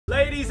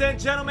Ladies and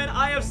gentlemen,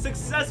 I have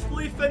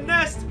successfully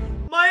finessed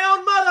my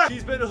own mother.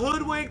 She's been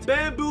hoodwinked,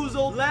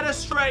 bamboozled, led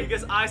astray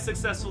because I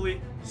successfully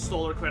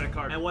stole her credit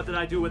card. And what did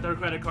I do with her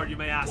credit card, you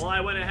may ask? Well,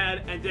 I went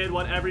ahead and did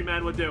what every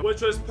man would do,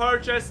 which was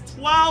purchase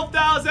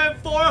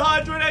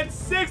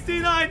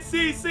 12,469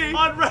 CC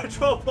on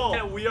RetroPull.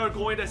 And we are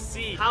going to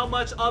see how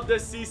much of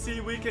this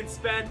CC we can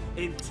spend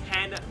in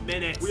 10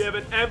 minutes. We have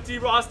an empty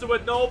roster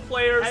with no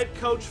players. Head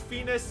coach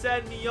Fina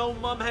said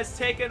Neomum has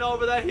taken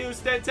over the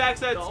Houston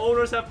Texans. The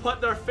owners have put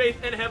their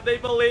faith in him. They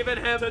believe in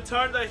him to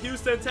turn the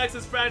Houston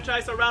Texans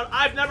franchise around.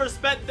 I've never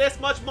spent this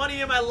much money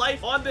in my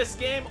life on this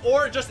game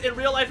or just in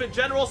real life in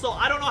general, so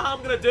I don't know how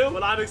I'm gonna do,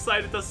 but I'm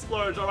excited to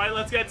splurge. All right,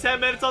 let's get 10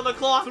 minutes on the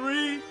clock.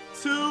 3,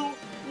 2,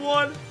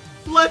 1.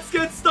 Let's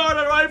get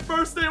started, right?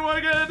 First thing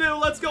we're gonna do,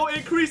 let's go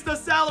increase the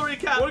salary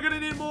cap. We're gonna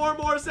need more and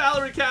more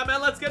salary cap,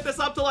 man. Let's get this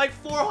up to like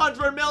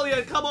 400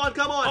 million. Come on,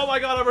 come on. Oh my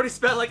god, I've already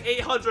spent like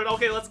 800.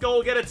 Okay, let's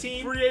go get a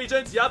team. Free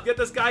agents. Yep, get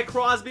this guy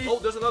Crosby. Oh,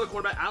 there's another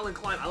quarterback, Alan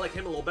Klein. I like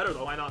him a little better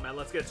though. Why not, man?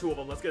 Let's get two of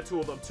them. Let's get two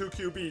of them. 2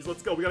 QBs.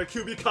 Let's go. We got a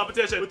QB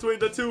competition between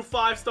the 2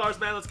 5-stars,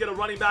 man. Let's get a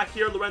running back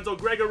here. Lorenzo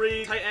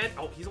Gregory. Tight end.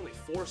 Oh, he's only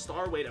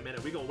 4-star. Wait a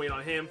minute. We gonna wait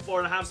on him.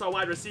 4.5-star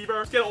wide receiver.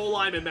 Let's get an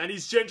O-lineman, man.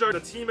 He's ginger. The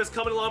team is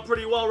coming along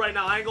pretty well right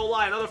now. I ain't gonna lie.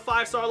 Another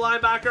 5-star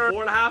linebacker,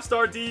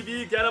 4.5-star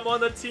DB, get him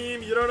on the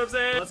team, you know what I'm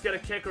saying? Let's get a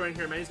kicker in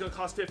here, man. He's gonna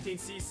cost 15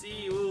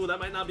 CC. Ooh, that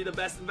might not be the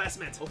best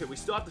investment. Okay, we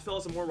still have to fill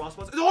out some more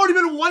roster spots. It's already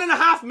been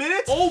 1.5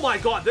 minutes? Oh my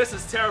god, this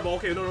is terrible.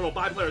 Okay, no,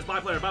 buy players,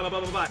 buy player, buy.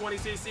 20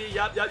 CC,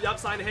 yep,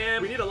 sign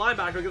him. We need a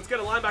linebacker. Let's get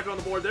a linebacker on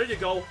the board. There you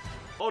go.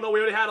 Oh no, we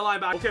already had a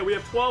linebacker. Okay, we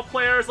have 12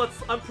 players. Let's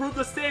improve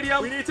the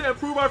stadium. We need to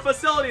improve our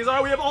facilities. All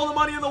right, we have all the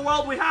money in the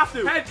world. We have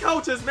to. Head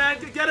coaches, man,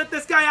 get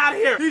this guy out of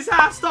here. He's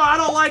half-star. I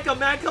don't like him,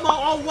 man. Come on.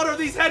 Oh, what are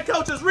these head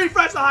coaches?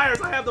 Refresh the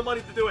hires. I have the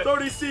money to do it.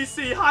 30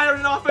 CC. Hire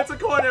an offensive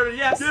coordinator.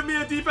 Yes. Give me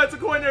a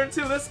defensive coordinator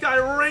too. This guy,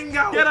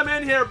 Ringo. Get him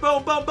in here.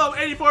 Boom, boom, boom.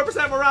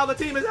 84% morale. The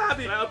team is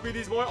happy. Can I upgrade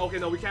these more? Okay,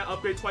 no, we can't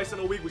upgrade twice in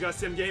a week. We got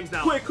sim games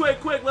now.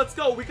 Quick. Let's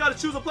go. We got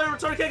to choose a player.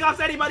 Return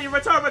kickoffs. Anybody.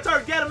 Return.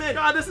 Get him in.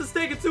 God, this is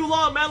taking too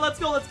long, man. Let's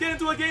go. Let's get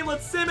into a game.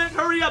 Let's sim it.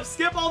 Hurry up,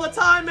 skip all the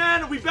time,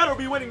 man. We better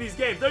be winning these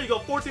games. There you go,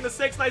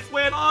 14-6, nice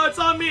win. Oh, it's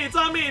on me, it's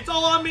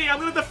all on me. I'm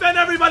gonna defend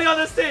everybody on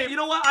this team. You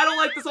know what? I don't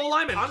like this old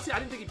lineman. Honestly, I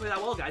didn't think he played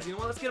that well, guys. You know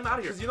what? Let's get him out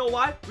of here. Because you know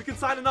why? We can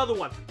sign another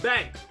one.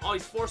 Bang. Oh,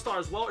 he's 4-star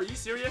as well. Are you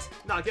serious?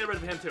 Nah, get rid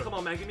of him too. Come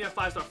on, man. Give me a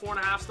 5-star,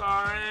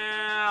 4.5-star.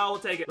 I'll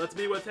take it. Let's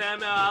be with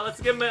him.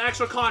 Let's give him an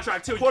extra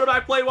contract too.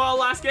 Quarterback played well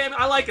last game.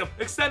 I like him.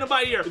 Extend him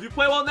by a year. If you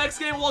play well next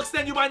game, we'll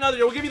extend you by another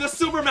year. We'll give you the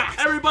super max.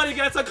 Everybody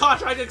gets a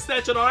contract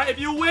extension, all right? If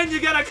you win, you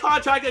get a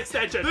contract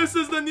extension. This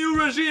is the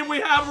new regime we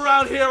have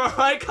around here, all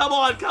right? Come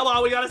on,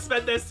 we gotta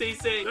spend this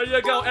CC. There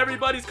you go.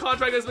 Everybody's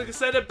contract has been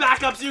extended.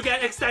 Backups, you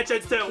get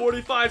extensions too.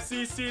 45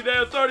 CC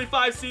there,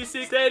 35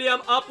 CC.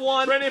 Stadium up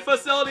 1. Training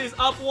facilities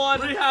up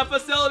 1. Rehab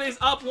facilities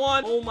up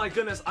 1. Oh my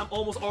goodness, I'm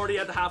almost already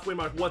at the halfway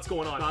mark. What's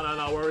going on?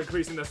 No, we're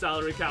increasing the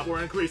salary cap.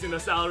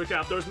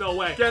 There's no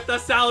way. Get the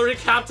salary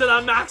cap to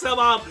the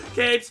maximum.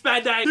 Keep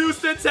spending.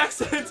 Houston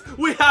Texans,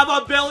 we have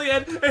 $1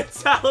 billion in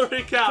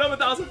salary cap.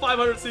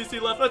 7,500 CC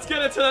left. Let's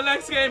get into the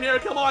next game here.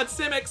 Come on,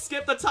 Simic,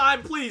 skip the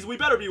time, please. We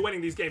better be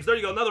winning these games. There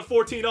you go, another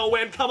 14-0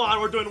 win. Come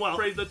on, we're doing well.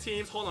 Praise the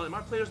teams. Hold on, are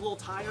my players a little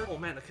tired? Oh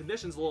man, the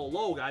condition's a little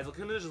low, guys. The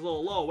condition's a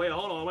little low. Wait,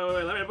 hold on.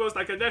 Wait. Let me boost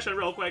that condition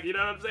real quick. You know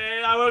what I'm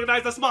saying? I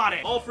organize the spot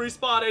day. All free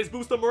spot days.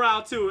 Boost the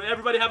morale too.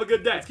 Everybody have a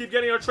good day. Let's keep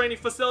getting our training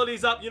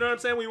facilities up. You know what I'm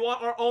saying? We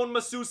want our own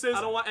masseuses.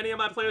 I don't want any of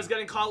my players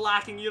getting caught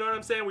lacking. You know what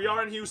I'm saying? We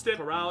are in Houston.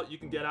 Corral, you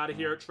can get out of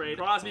here. Trade.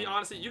 Crosby,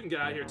 honestly, you can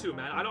get out of here too,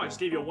 man. I know I just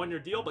gave you a 1-year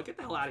deal, but get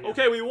the hell out of here.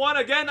 Okay, we won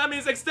again. That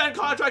means extend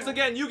contracts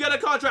again. You get a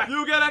contract.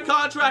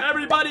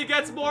 Everybody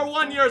gets more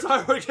 1 years.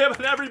 We're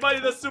giving everybody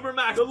the super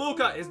max.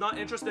 DeLuca is not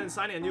interested in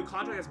signing a new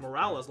contract as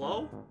morale is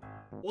low.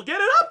 Well,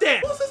 get it up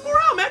then. What's this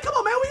morale, man? Come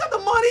on, man. We got the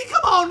money.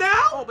 Come on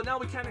now. Oh, but now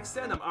we can't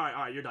extend them. All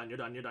right. You're done. You're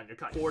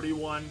cut.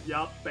 41.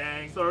 Yup.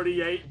 Bang.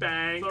 38.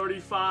 Bang.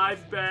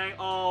 35. Bang.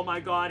 Oh my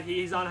God.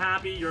 He's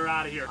unhappy. You're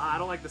out of here. I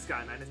don't like this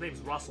guy, man. His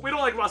name's Russell. We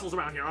don't like Russells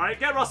around here. All right.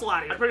 Get Russell out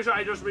of here. I'm pretty sure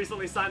I just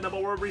recently signed them,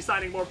 but we're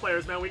re-signing more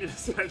players, man. We need to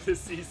spend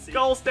this CC.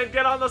 Golston,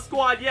 get on the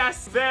squad.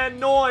 Yes. Van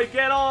Noy,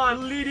 get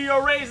on.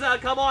 Lidio Reza,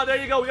 come on. There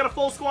you go. We got a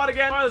full squad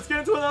again. All right, let's get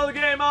into another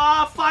game.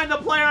 Find the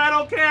player. I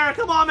don't care.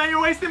 Come on, man.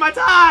 You're wasting my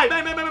time.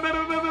 Bang.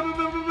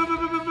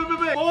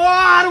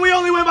 Oh, we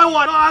only win by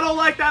 1. Oh, I don't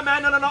like that,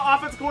 man. No.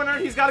 Offense corner.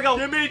 He's got to go.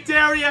 Give me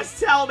Darius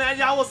Tell, man.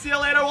 Yeah, we'll see you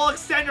later. We'll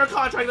extend your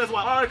contract as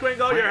well. All right,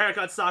 Quingo, your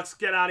haircut sucks.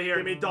 Get out of here.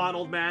 Give me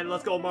Donald, man.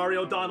 Let's go,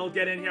 Mario Donald.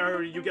 Get in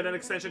here. You get an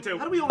extension, too.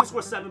 How do we only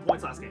score 7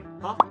 points last game?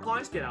 Huh?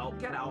 Clients, get out.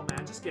 Get out,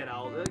 man. Just get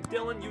out.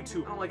 Dylan, you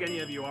too. I don't like any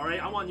of you, all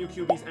right? I want new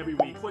QBs every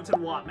week.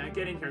 Quinton Watt, man.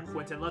 Get in here,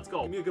 Quinton. Let's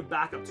go. Give me a good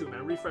backup, too,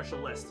 man. Refresh the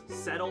list.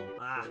 Settle?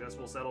 I guess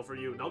we'll settle for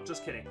you. Nope,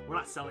 just kidding. We're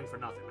not selling for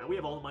nothing, man. We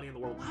have all the money in the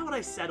world. Why would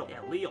I settle?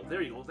 Yeah, Leo.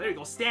 There you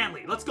go. Stanley.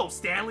 Stanley. Let's go,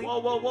 Stanley. Whoa,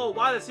 whoa, whoa.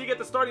 Why does he get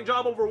the starting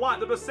job over what?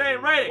 They're the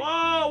same rating.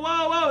 Whoa,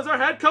 whoa, whoa. Is our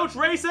head coach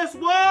racist?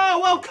 Whoa,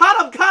 whoa.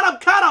 Cut him, cut him,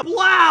 cut him.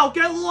 Blau.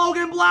 Get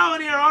Logan Blau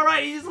in here. All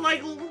right. He's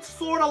like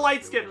sort of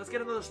light skinned. Let's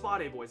get another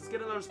spot A, boys. Let's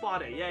get another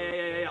spot A.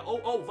 Yeah.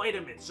 Oh,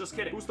 vitamins. Just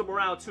kidding. Boost the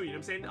morale too. You know what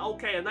I'm saying?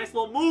 Okay, a nice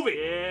little movie.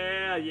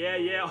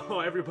 Yeah. Oh,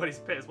 everybody's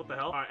pissed. What the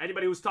hell? All right.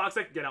 Anybody who's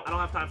toxic, get out. I don't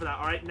have time for that.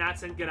 All right.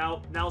 Natson, get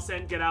out.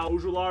 Nelson, get out.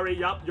 Ojulari,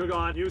 yup, you're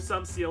gone.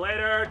 Newsome, see you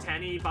later.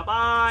 Tenny,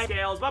 bye-bye.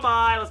 Scales,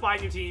 bye-bye. Let's buy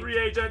a new team. Free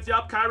agents,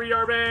 yup. Kyrie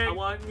Irving. I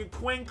want a new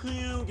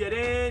Quinklu, get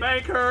in.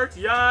 Bankert,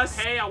 yes.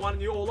 Hey, I want a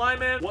new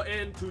O-lineman. What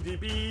in? 2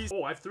 DBs.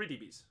 Oh, I have 3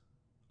 DBs.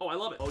 Oh, I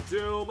love it. Oh,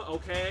 Doom.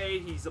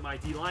 Okay, he's my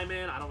D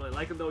lineman. I don't really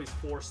like him, though. He's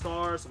 4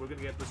 stars, so we're going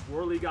to get this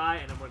Whirly guy,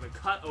 and then we're going to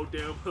cut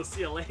Doom. We'll see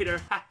you later.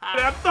 I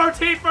have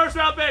 13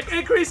 first-round picks.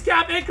 Increase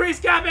cap,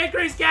 increase cap,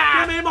 increase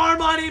cap. Give me more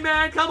money,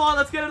 man. Come on,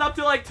 let's get it up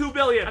to, like, 2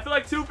 billion. I feel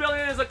like 2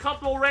 billion is a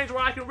comfortable range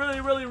where I can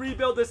really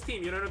rebuild this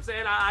team. You know what I'm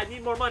saying? I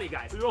need more money,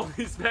 guys. We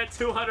only spent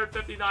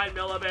 259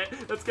 mil of it.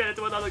 Let's get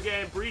into another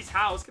game. Breeze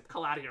House. Get the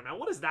hell out of here, man.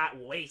 What is that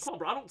waste? Come on,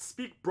 bro. I don't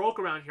speak broke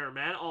around here,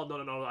 man. Oh,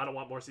 no. I don't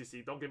want more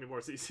CC. Don't give me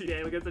more CC.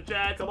 Game against the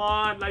Jets. Come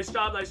on, nice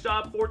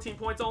job. 14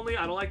 points only.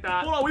 I don't like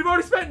that. Hold on, we've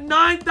already spent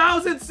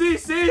 9,000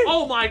 CC.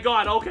 Oh my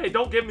god. Okay,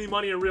 don't give me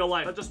money in real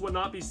life. That just would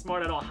not be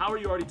smart at all. How are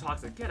you already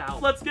toxic? Get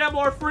out. Let's get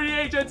more free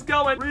agents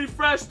going.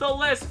 Refresh the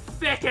list.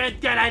 Thicken.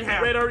 Get in here.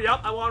 Ritter.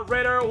 Yep, I want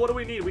Ritter. What do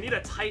we need? We need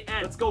a tight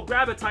end. Let's go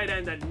grab a tight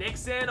end. Then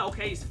Nixon.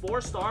 Okay, he's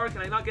 4-star.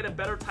 Can I not get a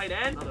better tight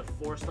end? Another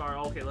 4-star.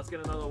 Okay, let's get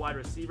another wide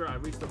receiver. I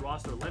reached the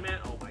roster limit.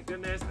 Oh my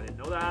goodness. I didn't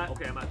know that.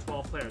 Okay, I'm at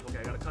 12 players. Okay,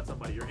 I gotta cut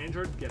somebody. You're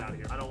injured. Get out of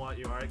here. I don't want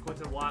you. All right,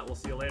 Quentin Watt. We'll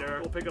see you later.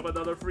 We'll pick up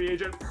another free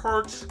agent.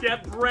 Pert.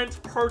 Get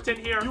Brent Pert in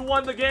here. You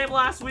won the game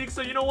last week,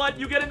 so you know what?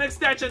 You get an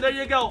extension. There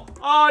you go.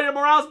 Oh, your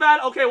morale's bad?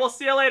 Okay, we'll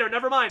see you later.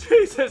 Never mind.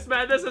 Jesus,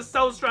 man, this is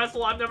so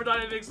stressful. I've never done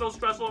anything so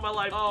stressful in my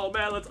life. Oh,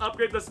 man, let's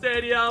upgrade the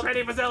stadium.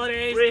 Training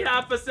facilities.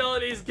 Rehab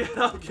facilities. Get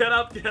up.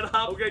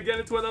 Okay, get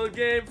into another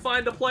game.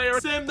 Find a player.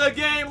 Sim the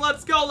game.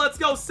 Let's go.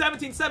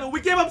 17-7.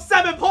 We give him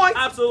 7 points.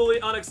 Absolutely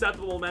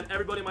unacceptable, man.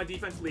 Everybody in my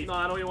defense leave. No,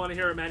 I don't even want to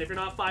hear it, man. If you're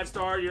not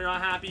 5-star, you're not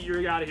happy,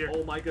 you're out of here.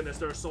 Oh, my goodness.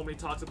 There are so many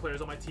toxic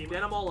players on my team.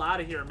 Get them all out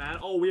of here, man.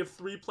 Oh, we have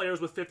 3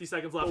 players with 50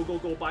 seconds left.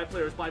 Go. Buy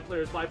players.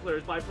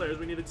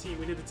 We need a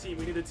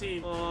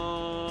team.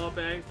 Oh,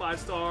 bang.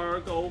 5-star.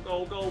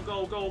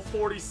 Go.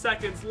 40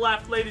 seconds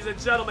left, ladies and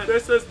gentlemen.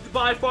 This is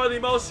by far the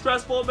most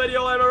stressful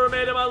video I've ever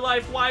made in my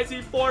life. Why is he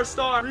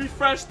 4-star?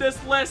 Refresh this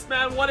list,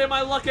 man. What am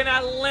I looking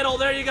at? Little.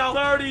 There you go.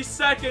 30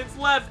 seconds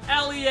left.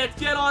 Elliott,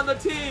 get on the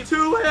team.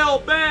 2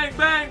 Hill. Bang.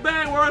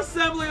 We're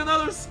assembling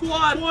another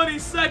squad. 20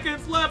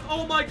 seconds left.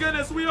 Oh my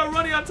goodness. We are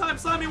running out of time.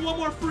 Sign me one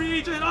more free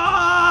agent.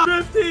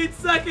 15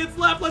 seconds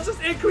left. Let's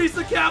just increase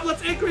the cap. Go.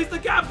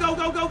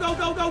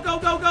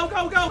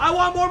 I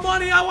want more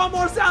money. I want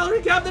more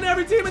salary cap than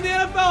every team in the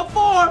NFL.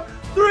 4,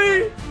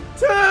 3,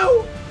 2,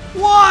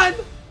 1.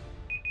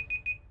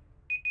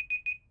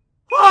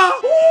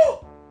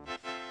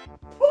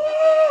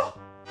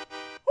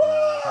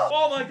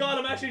 Oh my god,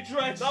 I'm actually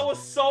drenched. That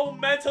was so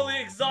mentally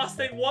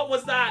exhausting. What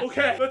was that?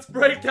 Okay, let's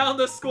break down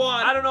the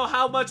squad. I don't know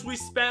how much we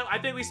spent. I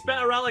think we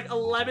spent around like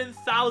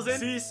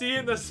 11,000 CC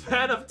in the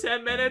span of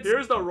 10 minutes.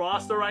 Here's the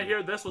roster right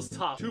here. This was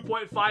tough.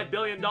 $2.5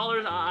 billion.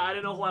 I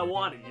didn't know who I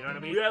wanted. You know what I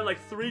mean? We had like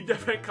 3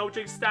 different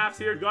coaching staffs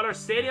here. We got our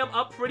stadium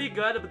up pretty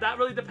good, but that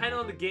really depended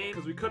on the game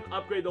because we couldn't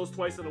upgrade those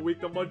twice in a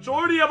week. The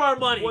majority of our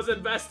money was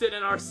invested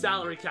in our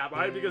salary cap,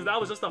 right? Because that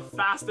was just the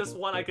fastest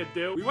one I could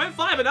do. We went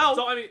 5-0.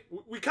 So, I mean,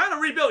 we kind of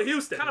rebuilt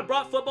Houston. Kind of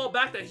brought football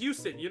back to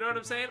Houston. You know what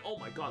I'm saying? Oh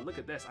my god, look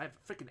at this. I have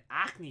freaking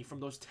acne from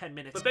those 10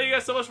 minutes. But thank you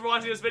guys so much for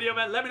watching this video,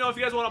 man. Let me know if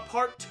you guys want a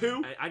part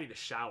 2. I need a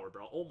shower,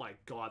 bro. Oh my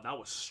god, that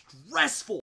was stressful.